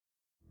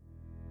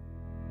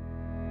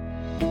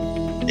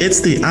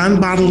It's the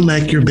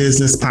Unbottleneck Your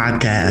Business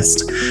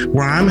podcast,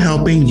 where I'm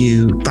helping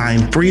you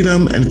find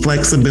freedom and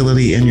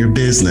flexibility in your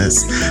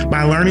business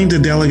by learning to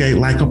delegate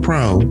like a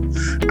pro.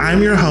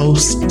 I'm your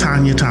host,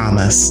 Tanya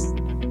Thomas.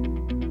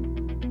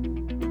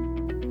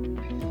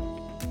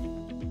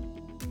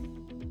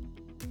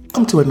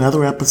 Welcome to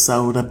another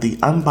episode of the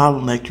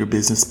Unbottleneck Your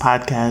Business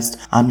podcast.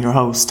 I'm your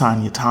host,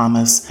 Tanya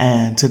Thomas,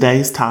 and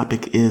today's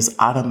topic is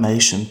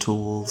automation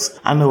tools.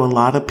 I know a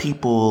lot of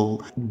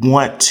people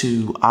want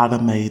to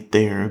automate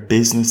their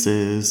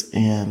businesses,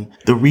 and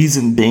the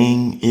reason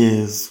being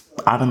is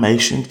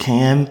automation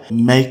can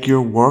make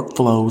your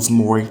workflows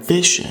more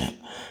efficient.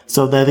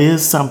 So that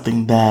is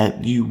something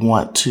that you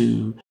want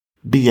to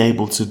be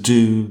able to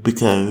do,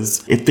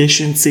 because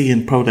efficiency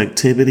and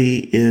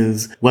productivity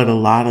is what a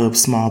lot of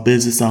small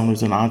business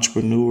owners and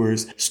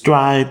entrepreneurs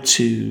strive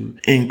to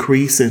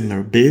increase in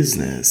their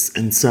business.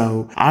 And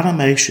so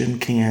automation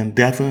can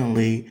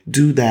definitely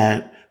do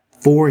that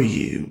for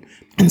you.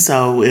 And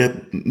so if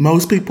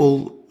most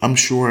people, I'm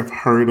sure, have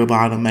heard of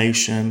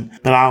automation,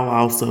 but I'll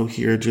also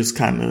here just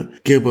kind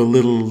of give a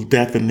little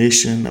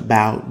definition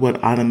about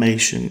what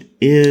automation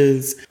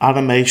is.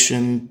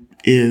 Automation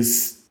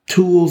is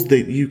tools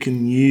that you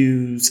can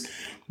use,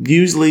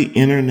 usually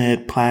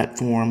internet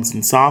platforms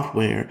and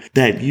software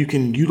that you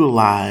can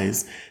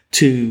utilize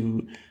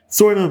to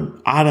sort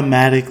of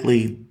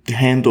automatically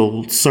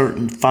handle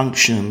certain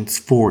functions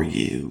for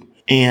you.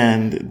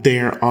 And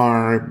there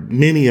are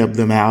many of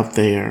them out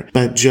there,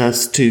 but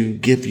just to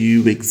give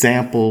you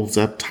examples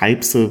of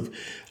types of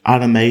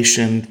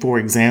automation. For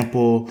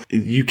example,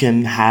 you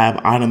can have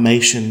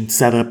automation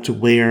set up to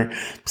where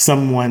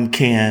someone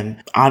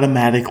can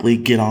automatically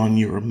get on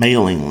your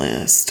mailing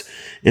list.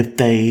 If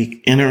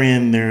they enter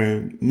in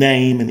their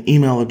name and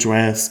email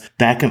address,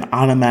 that can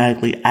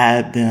automatically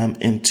add them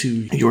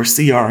into your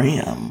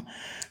CRM.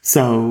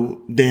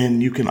 So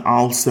then you can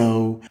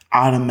also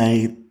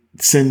automate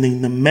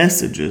sending the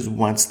messages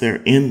once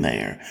they're in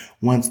there.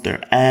 Once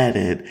they're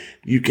added,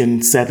 you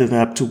can set it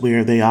up to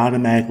where they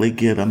automatically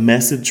get a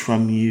message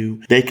from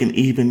you. They can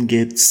even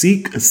get a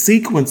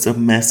sequence of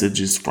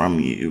messages from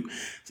you.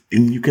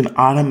 And you can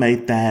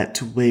automate that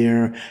to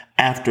where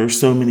after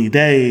so many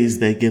days,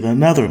 they get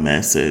another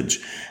message.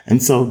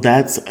 And so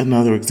that's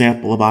another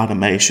example of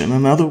automation.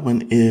 Another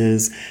one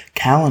is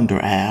calendar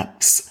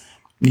apps.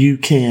 You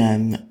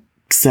can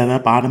set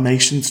up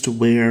automations to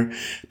where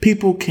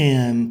people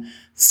can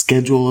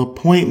schedule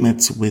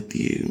appointments with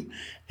you,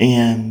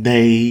 and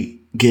they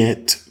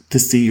get to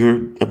see your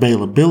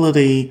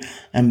availability,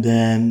 and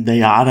then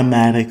they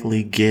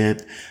automatically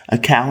get a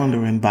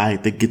calendar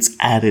invite that gets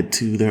added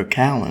to their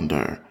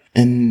calendar.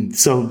 And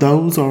so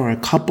those are a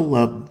couple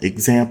of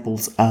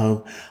examples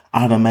of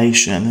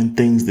automation and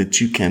things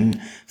that you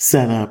can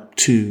set up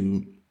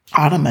to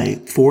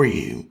automate for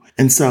you.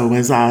 And so,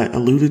 as I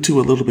alluded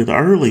to a little bit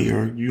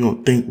earlier, you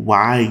don't think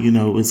why,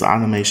 is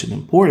automation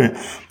important?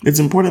 It's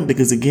important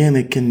because, again,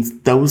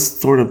 those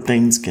sort of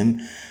things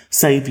can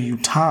save you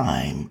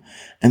time.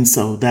 And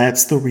so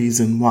that's the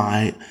reason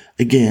why,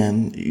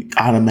 again,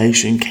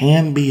 automation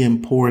can be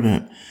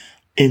important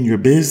in your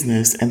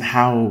business and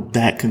how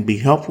that can be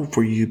helpful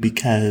for you,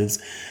 because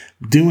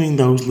doing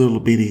those little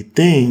bitty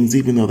things,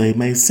 even though they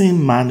may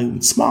seem minute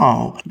and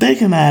small, they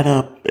can add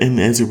up and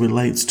as it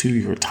relates to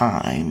your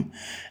time.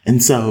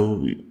 And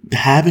so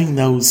having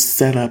those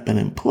set up and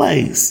in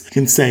place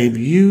can save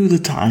you the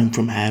time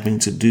from having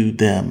to do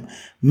them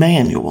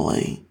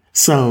manually.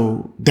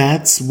 So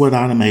that's what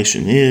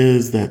automation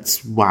is.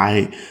 That's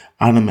why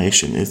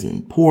automation is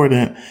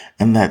important,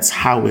 and that's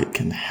how it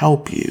can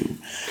help you.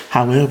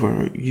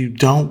 However, you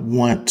don't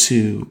want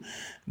to,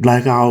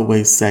 like I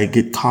always say,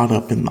 get caught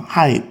up in the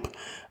hype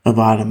of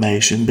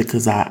automation,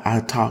 because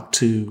I talk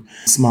to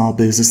small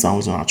business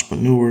owners and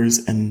entrepreneurs,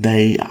 and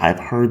I've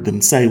heard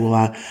them say,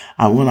 well,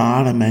 I want to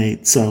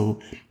automate,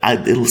 so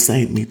it'll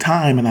save me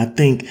time. And I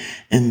think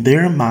in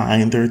their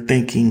mind, they're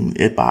thinking,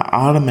 if I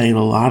automate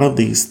a lot of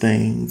these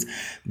things,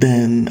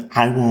 then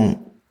I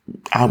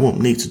won't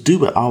need to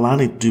do it. All I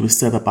need to do is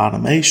set up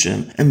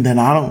automation, and then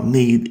I don't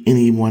need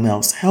anyone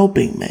else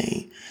helping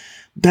me.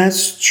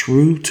 That's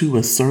true to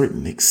a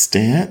certain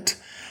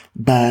extent,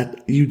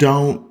 but you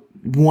don't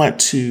want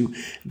to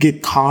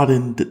get caught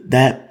in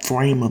that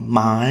frame of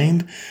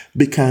mind,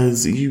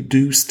 because you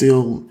do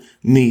still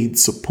need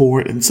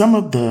support, and some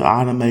of the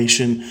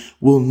automation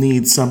will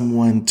need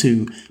someone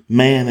to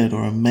man it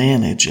or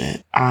manage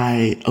it.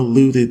 I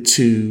alluded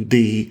to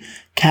the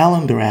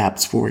calendar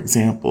apps, for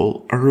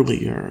example,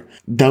 earlier.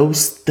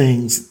 Those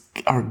things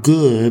are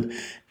good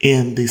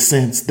in the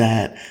sense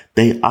that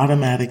they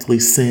automatically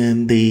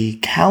send the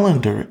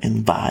calendar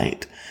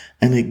invite,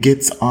 and it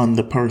gets on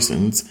the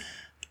person's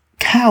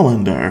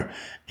calendar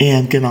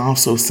and can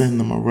also send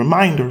them a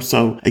reminder.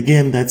 So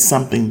again, that's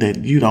something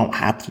that you don't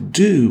have to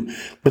do.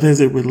 But as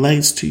it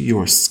relates to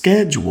your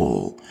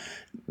schedule,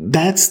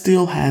 that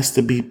still has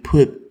to be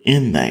put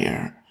in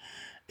there.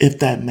 If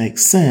that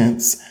makes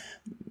sense,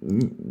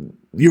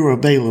 your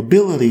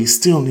availability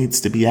still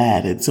needs to be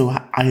added. So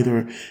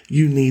either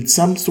you need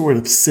some sort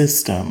of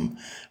system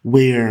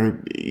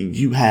where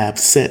you have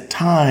set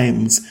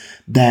times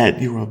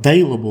that you're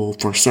available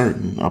for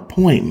certain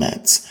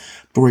appointments.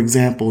 For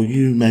example,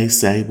 you may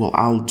say, well,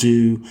 I'll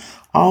do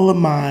all of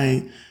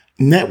my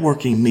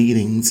networking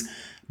meetings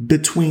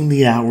between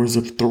the hours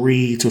of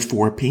 3 to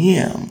 4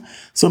 p.m.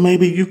 So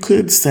maybe you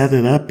could set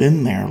it up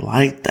in there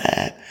like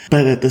that.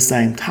 But at the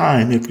same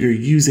time, if you're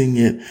using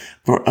it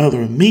for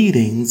other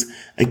meetings,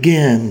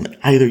 again,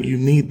 either you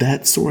need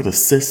that sort of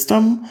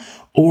system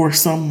or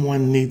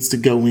someone needs to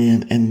go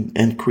in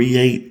and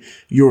create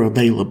your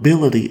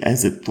availability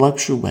as it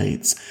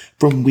fluctuates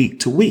from week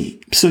to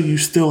week. So you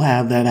still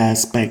have that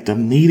aspect of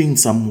needing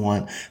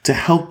someone to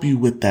help you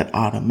with that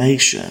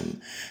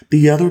automation.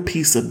 The other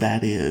piece of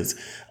that is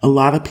a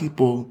lot of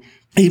people,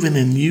 even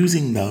in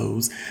using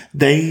those,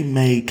 they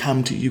may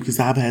come to you, because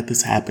I've had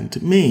this happen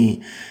to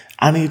me.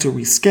 I need to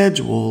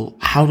reschedule.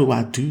 How do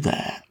I do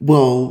that?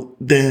 Well,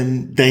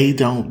 then they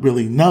don't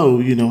really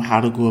know,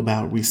 how to go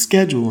about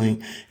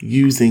rescheduling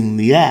using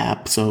the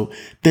app. So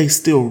they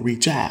still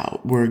reach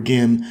out, where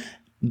again,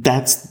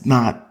 that's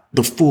not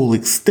the full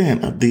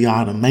extent of the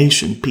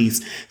automation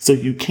piece. So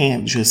you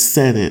can't just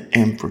set it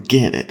and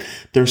forget it.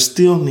 There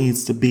still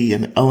needs to be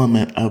an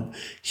element of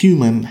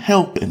human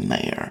help in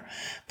there.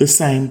 The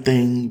same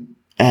thing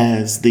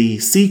as the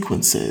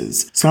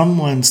sequences.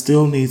 Someone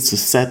still needs to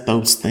set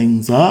those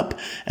things up.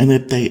 And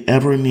if they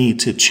ever need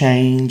to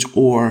change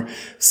or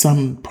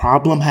some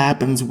problem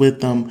happens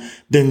with them,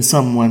 then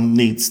someone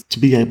needs to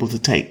be able to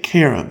take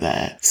care of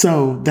that.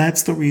 So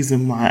that's the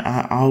reason why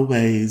I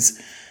always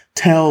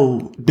tell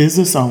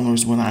business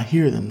owners, when I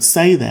hear them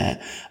say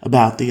that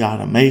about the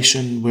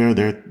automation, where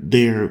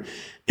they're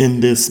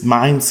in this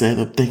mindset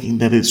of thinking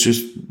that it's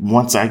just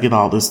once I get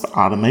all this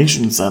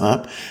automation set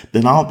up,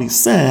 then I'll be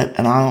set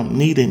and I don't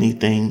need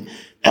anything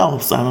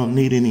else. I don't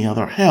need any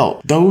other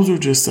help. Those are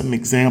just some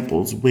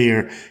examples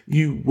where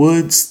you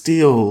would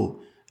still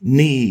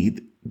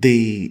need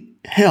the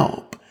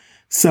help.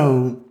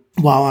 So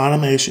while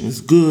automation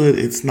is good,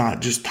 it's not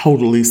just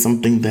totally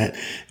something that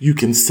you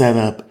can set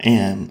up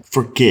and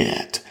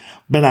forget.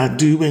 But I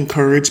do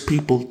encourage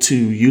people to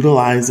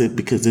utilize it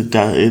because it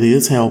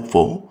is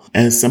helpful,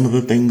 as some of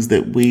the things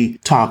that we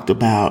talked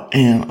about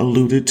and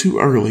alluded to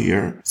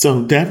earlier.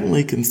 So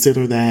definitely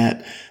consider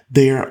that.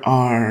 There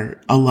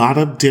are a lot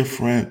of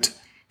different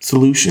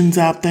solutions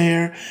out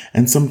there,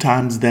 and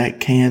sometimes that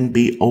can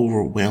be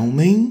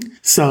overwhelming.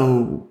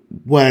 So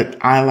what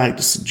I like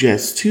to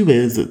suggest too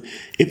is that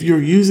if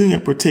you're using a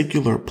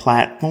particular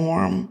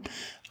platform,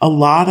 a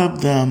lot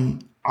of them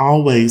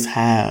always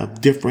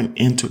have different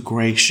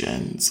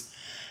integrations.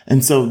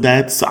 And so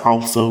that's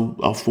also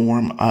a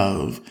form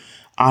of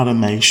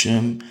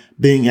automation,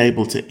 being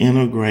able to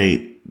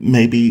integrate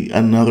maybe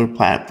another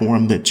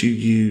platform that you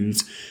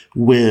use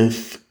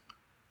with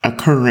a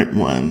current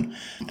one.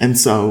 And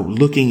so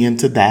looking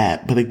into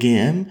that. But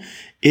again,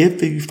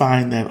 if you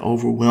find that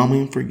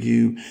overwhelming for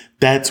you,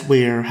 that's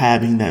where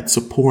having that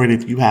support,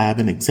 if you have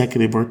an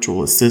executive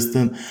virtual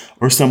assistant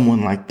or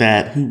someone like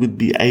that who would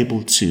be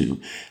able to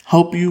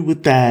help you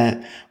with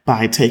that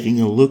by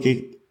taking a look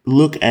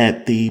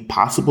at the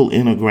possible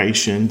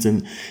integrations.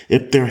 And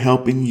if they're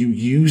helping you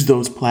use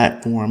those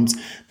platforms,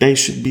 they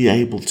should be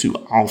able to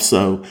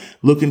also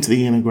look into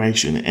the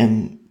integration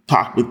and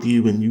talk with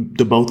you, and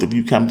the both of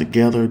you come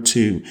together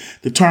to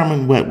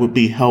determine what would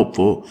be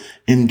helpful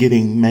in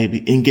getting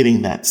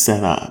that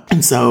set up.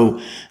 And so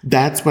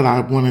that's what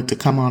I wanted to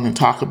come on and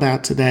talk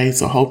about today.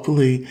 So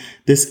hopefully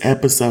this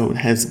episode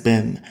has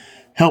been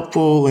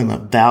helpful and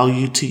of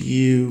value to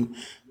you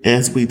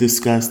as we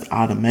discussed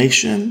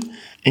automation.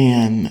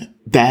 And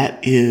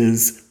that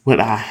is what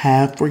I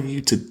have for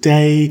you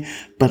today.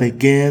 But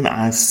again,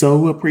 I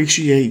so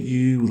appreciate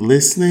you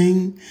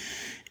listening.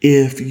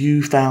 If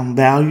you found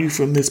value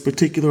from this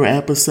particular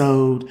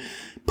episode,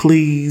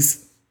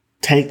 please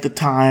take the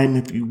time,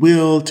 if you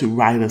will, to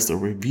write us a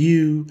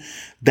review.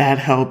 That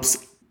helps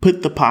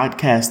put the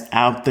podcast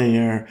out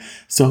there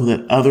so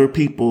that other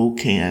people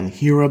can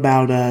hear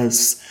about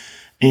us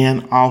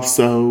and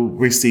also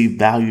receive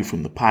value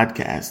from the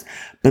podcast.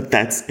 But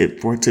that's it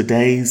for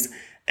today's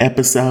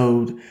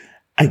episode.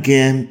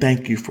 Again,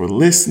 thank you for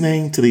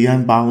listening to the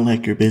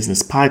Unbottleneck Your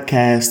Business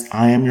podcast.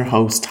 I am your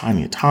host,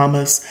 Tanya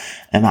Thomas,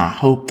 and I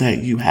hope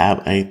that you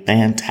have a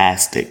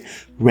fantastic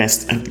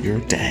rest of your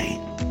day.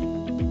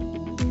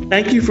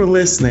 Thank you for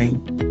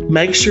listening.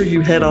 Make sure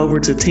you head over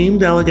to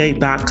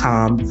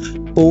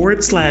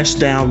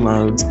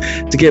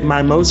teamdelegate.com/downloads to get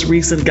my most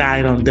recent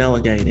guide on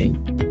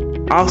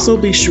delegating. Also,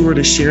 be sure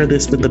to share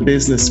this with a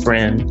business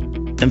friend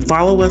and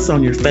follow us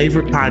on your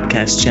favorite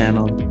podcast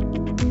channel.